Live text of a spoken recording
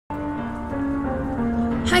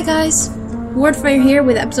Hi guys, Wardfire here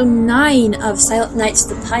with episode 9 of Silent Night's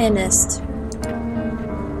The Pianist.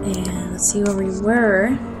 And let's see where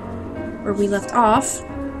we left off.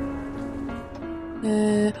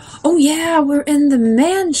 Oh yeah, we're in the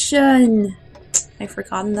mansion! I've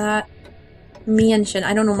forgotten that. Mansion.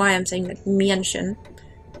 I don't know why I'm saying that. Mansion.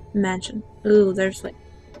 Mansion. Ooh, there's like...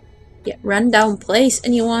 Yeah, rundown place.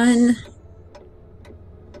 Anyone?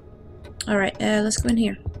 Alright, let's go in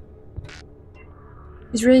here.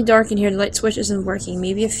 It's really dark in here. The light switch isn't working.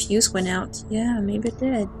 Maybe a fuse went out. Yeah, maybe it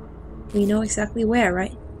did. We know exactly where,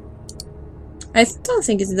 right? I don't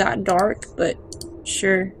think it's that dark, but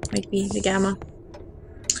sure, might be the gamma.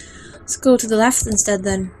 Let's go to the left instead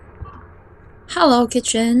then. Hello,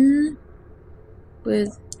 kitchen.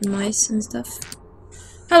 With mice and stuff.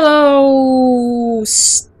 Hello!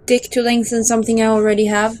 Stick to lengthen something I already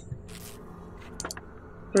have.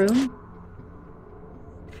 Broom?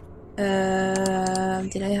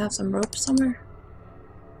 Did I have some rope somewhere?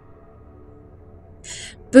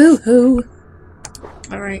 Boo-hoo!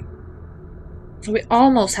 Alright. So we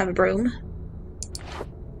almost have a broom.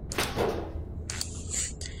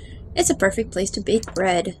 It's a perfect place to bake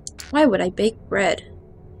bread. Why would I bake bread?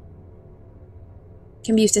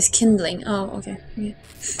 Can be used as kindling. Oh, okay. Yeah.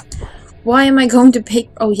 Why am I going to bake?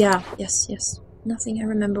 Oh, yeah. Yes, yes. Nothing. I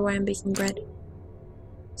remember why I'm baking bread.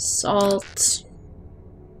 Salt.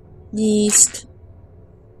 Yeast.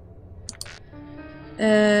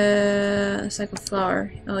 Cycle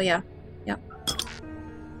flour. Oh, yeah. Yeah.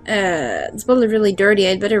 It's probably really dirty.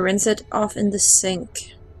 I'd better rinse it off in the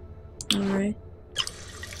sink. Alright.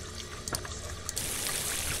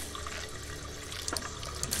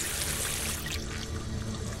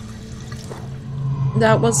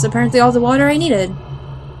 That was apparently all the water I needed.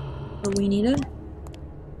 Or we needed.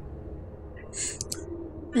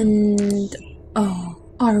 And... oh,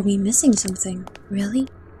 are we missing something? Really?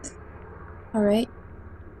 Alright.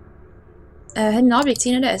 Hidden object,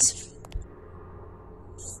 seen it is.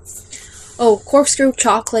 Oh, corkscrew,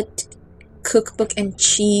 chocolate, cookbook, and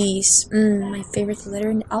cheese. My favorite letter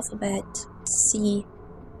in the alphabet. C.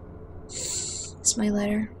 It's my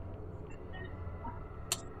letter.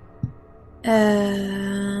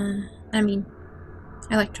 I mean,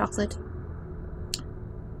 I like chocolate.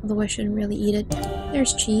 Although I shouldn't really eat it.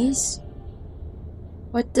 There's cheese.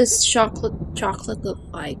 What does chocolate look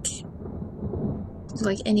like?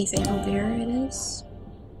 Like anything. Oh, there it is.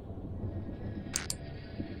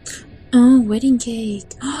 Oh, wedding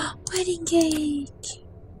cake. Wedding cake!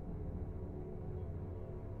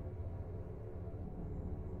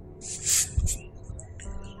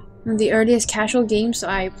 One of the earliest casual games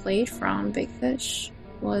I played from Big Fish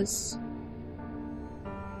was...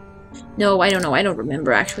 No, I don't know. I don't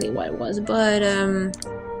remember actually what it was, but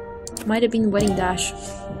might have been Wedding Dash.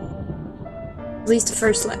 At least the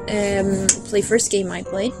first game I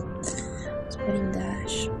played was Wedding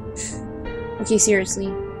Dash. Okay,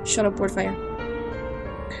 seriously. Shut up, Wardfire.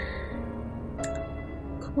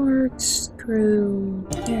 Corkscrew.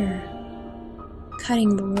 There.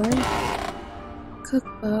 Cutting board.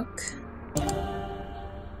 Cookbook.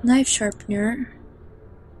 Knife sharpener.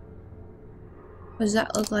 What does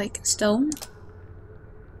that look like? Stone?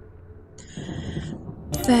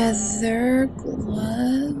 Feather.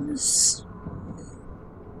 Gloves.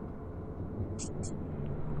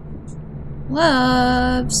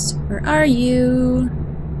 Gloves! Where are you?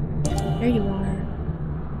 There you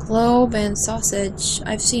are. Globe and sausage.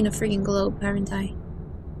 I've seen a freaking globe, haven't I?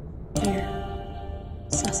 Here.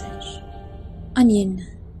 Sausage. Onion.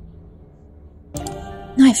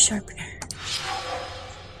 Knife sharpener.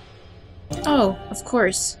 Oh, of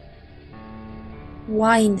course.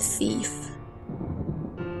 Wine thief.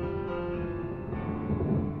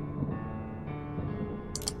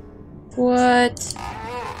 What?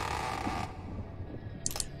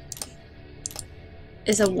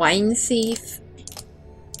 Is a wine thief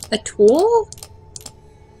a tool?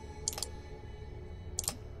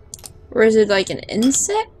 Or is it like an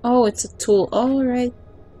insect? Oh, it's a tool. Oh, right.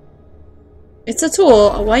 It's a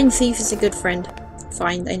tool. A wine thief is a good friend.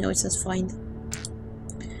 Find. I know it says find.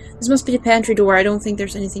 This must be the pantry door. I don't think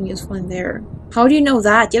there's anything useful in there. How do you know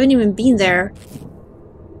that? You haven't even been there.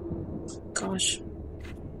 Gosh.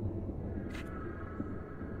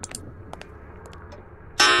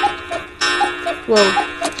 Whoa.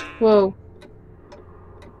 Whoa.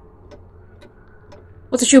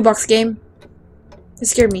 What's a shoebox game? It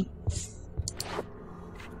scared me.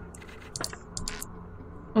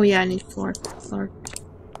 Oh yeah, I need floor.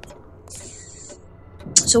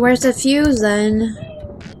 So where's the fuse then?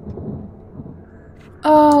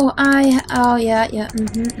 Oh, yeah.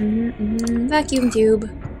 Vacuum tube.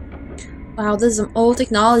 Wow, this is some old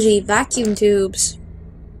technology. Vacuum tubes.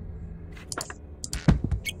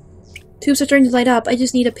 Tubes are starting to light up. I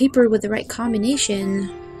just need a paper with the right combination.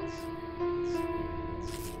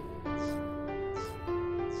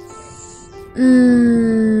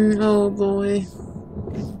 Oh boy.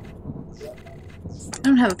 I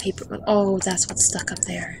don't have a paper. Oh, that's what's stuck up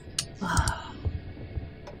there. Oh,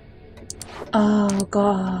 oh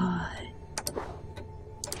god.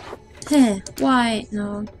 Heh, why?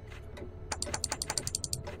 No.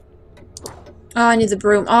 Oh, I need the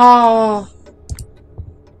broom. Oh!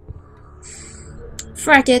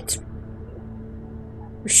 Frack it!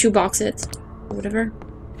 Or shoebox it. Or whatever.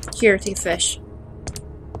 Here, take a fish.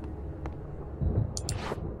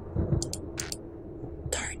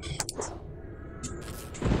 Darn it.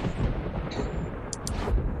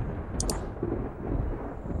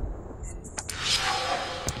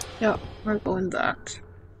 Yeah, we're going back.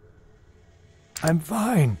 I'm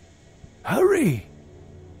fine. Hurry!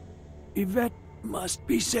 Yvette must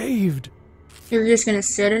be saved. You're just gonna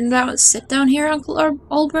sit down here, Uncle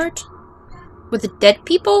Albert? With the dead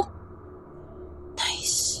people?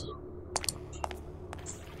 Nice.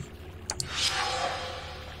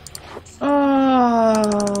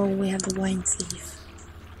 Oh, we have the wine thief.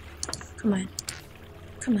 Come on.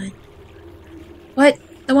 Come on. What?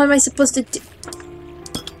 Then what am I supposed to do?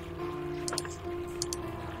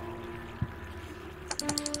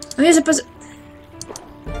 I'm supposed to...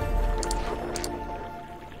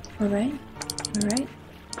 Alright. Alright.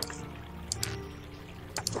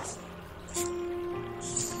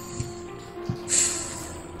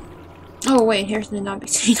 Oh wait, here's the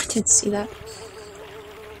Navic chain. I didn't see that.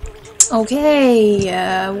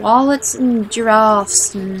 Okay, wallets and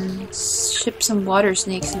giraffes and ships and water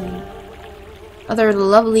snakes and other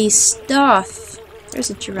lovely stuff.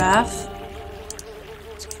 There's a giraffe.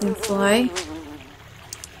 It's gonna fly.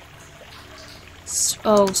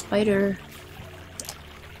 Oh, spider.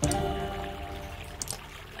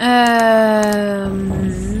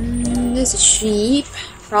 There's a sheep.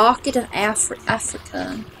 Rocket and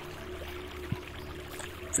Africa.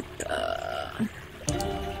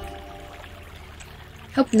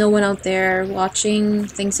 Hope no one out there watching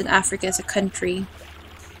thinks that Africa is a country.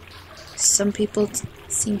 Some people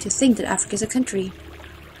seem to think that Africa is a country.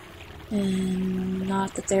 And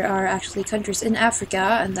not that there are actually countries in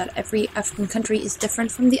Africa, and that every African country is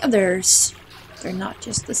different from the others. They're not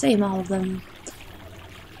just the same, all of them.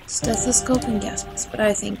 Stethoscope and gas mask, but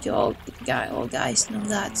I think you all guys know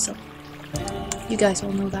that, so you guys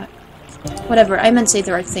all know that. Whatever, I meant to say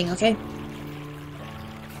the right thing, okay?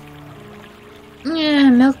 Yeah,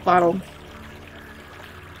 milk bottle.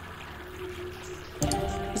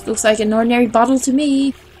 This looks like an ordinary bottle to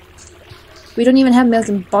me. We don't even have milk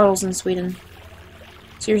in bottles in Sweden.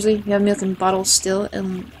 Seriously, we have milk in bottles still,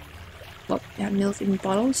 and well, we have milk in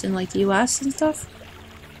bottles in like the US and stuff.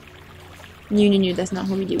 No, that's not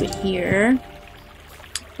how we do it here.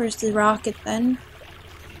 Where's the rocket then?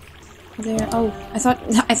 There. Oh, I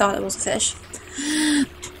thought it was a fish.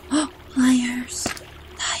 Oh, pliers,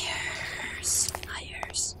 pliers,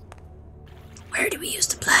 pliers. Where do we use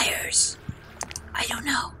the pliers? I don't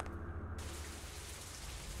know.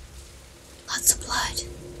 Lots of blood.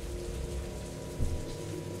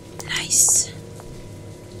 Nice.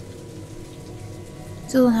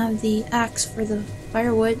 Still don't have the axe for the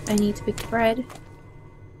firewood. I need to pick the bread.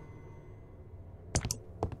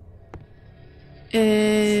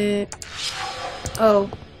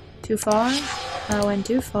 Oh. Too far? I went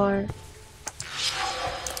too far.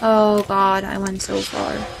 Oh god, I went so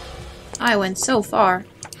far. I went so far.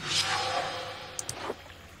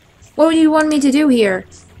 What do you want me to do here?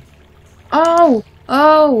 Oh!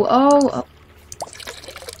 Oh! Oh! Oh!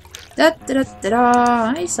 Da da da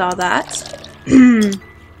da! I saw that. Hmm?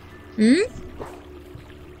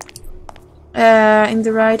 In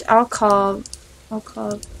the right alcove.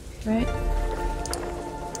 Alcove, right?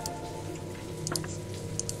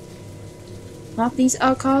 Not these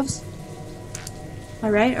alcoves?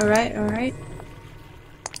 Alright, alright, alright.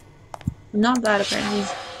 Not that, apparently.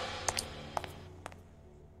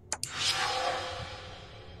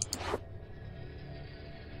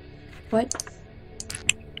 What?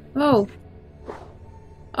 Oh.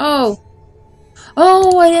 Oh.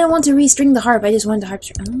 Oh, I didn't want to restring the harp. I just wanted the harp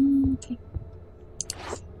string. Oh, okay.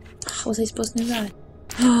 How was I supposed to know that?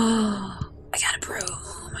 Oh, I got a broom.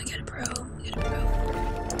 I got a broom. I got a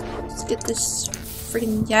broom. Let's get this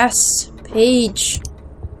freaking yes page.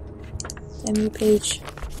 Damn you, page.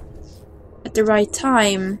 At the right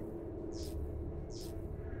time.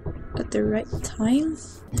 At the right time?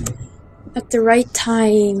 At the right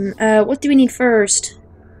time. What do we need first?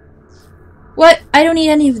 What? I don't need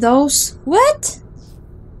any of those. What?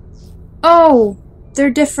 Oh,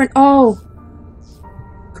 they're different. Oh.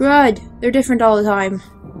 Crud. They're different all the time.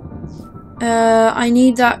 I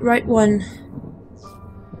need that right one.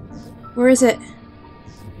 Where is it?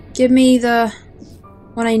 Give me the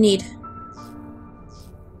one I need.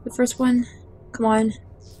 The first one. Come on.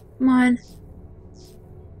 Come on.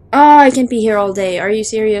 Oh, I can't be here all day. Are you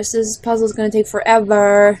serious? This puzzle's gonna take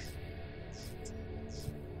forever.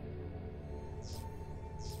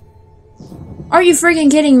 Are you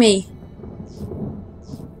friggin' kidding me?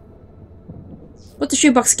 What the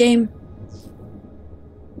shoebox game?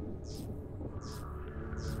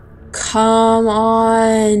 Come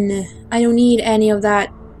on. I don't need any of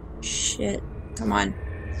that shit. Come on.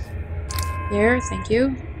 There, thank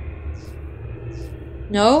you.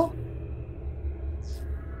 No?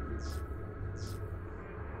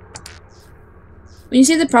 When you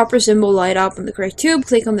see the proper symbol light up on the correct tube,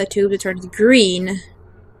 click on the tube to turn it green.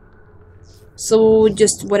 So,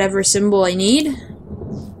 just whatever symbol I need.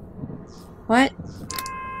 What?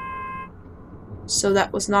 So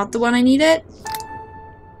that was not the one I needed?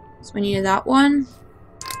 So I needed that one.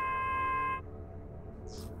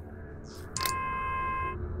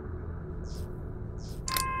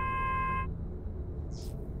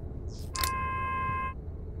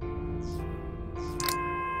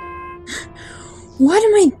 What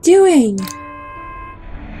am I doing?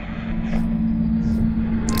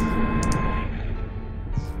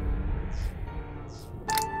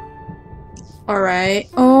 Alright.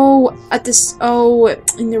 Oh, at this. Oh,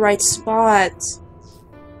 in the right spot.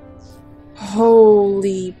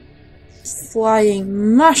 Holy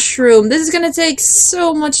flying mushroom. This is gonna take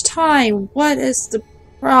so much time. What is the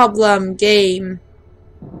problem, game?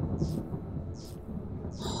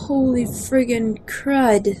 Holy friggin'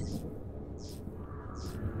 crud.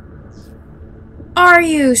 Are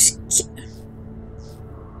you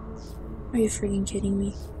friggin' kidding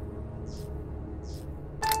me?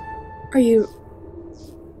 Are you...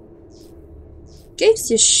 Game's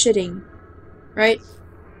just shitting, right?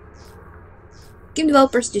 Game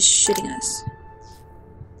developers just shitting us.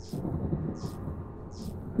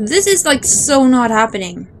 This is like so not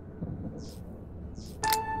happening.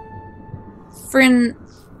 Friend...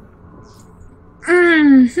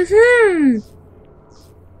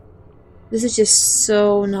 This is just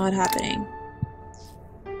so not happening.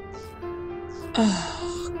 Oh.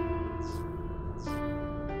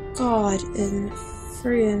 God and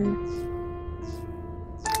friggin'...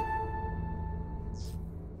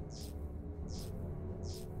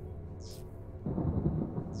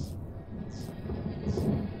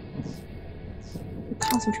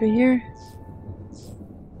 Concentrate here.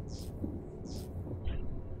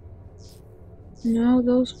 No,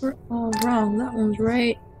 those were all wrong. That one's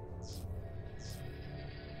right.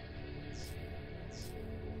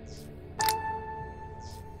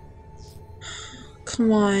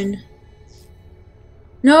 Come on.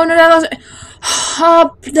 No, no, that was...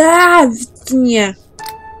 Hop that! Yeah.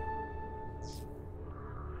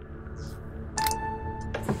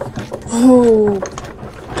 Oh.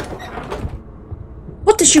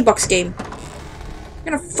 What the shoebox game? What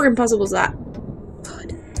kind of friggin' puzzle was that?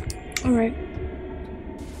 God. Alright.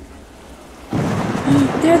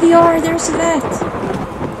 There they are! There's Yvette!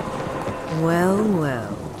 Well,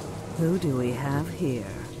 well. Who do we have here?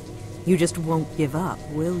 You just won't give up,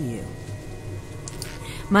 will you?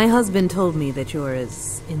 My husband told me that you're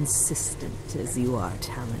as insistent as you are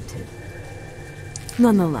talented.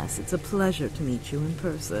 Nonetheless, it's a pleasure to meet you in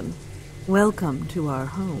person. Welcome to our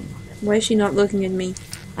home. Why is she not looking at me?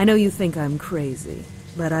 I know you think I'm crazy,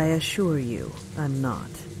 but I assure you, I'm not.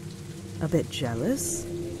 A bit jealous,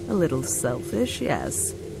 a little selfish,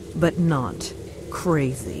 yes, but not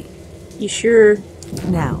crazy. You sure?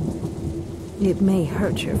 Now, it may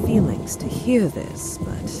hurt your feelings to hear this,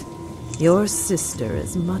 but your sister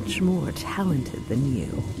is much more talented than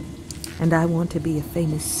you. And I want to be a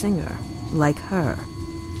famous singer, like her.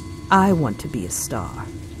 I want to be a star.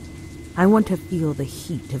 I want to feel the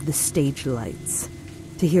heat of the stage lights,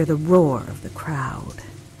 to hear the roar of the crowd.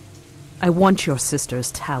 I want your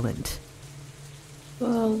sister's talent.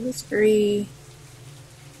 Well, that's very...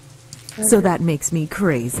 So that makes me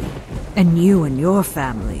crazy. And you and your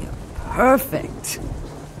family are perfect.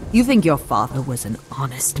 You think your father was an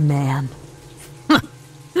honest man?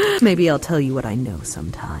 Maybe I'll tell you what I know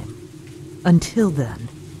sometime. Until then,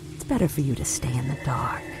 it's better for you to stay in the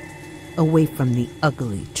dark, away from the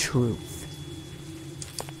ugly truth.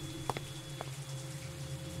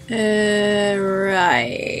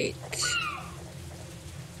 Right.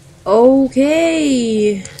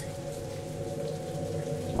 Okay.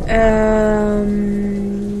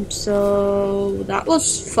 So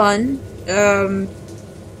was fun.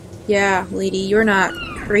 Yeah, lady, you're not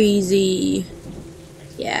crazy.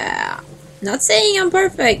 Yeah. Not saying I'm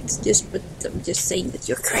perfect, but I'm just saying that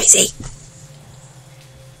you're crazy.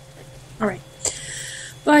 Alright.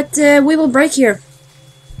 But we will break here.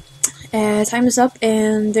 Time is up,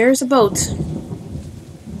 and there's a boat.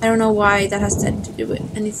 I don't know why that has anything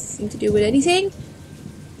to do with anything,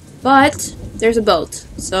 but there's a boat.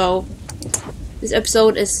 So this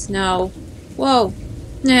episode is now. Whoa,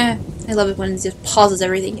 nah. I love it when it just pauses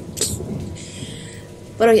everything.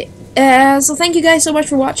 But okay. So thank you guys so much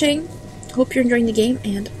for watching. Hope you're enjoying the game,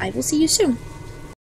 and I will see you soon.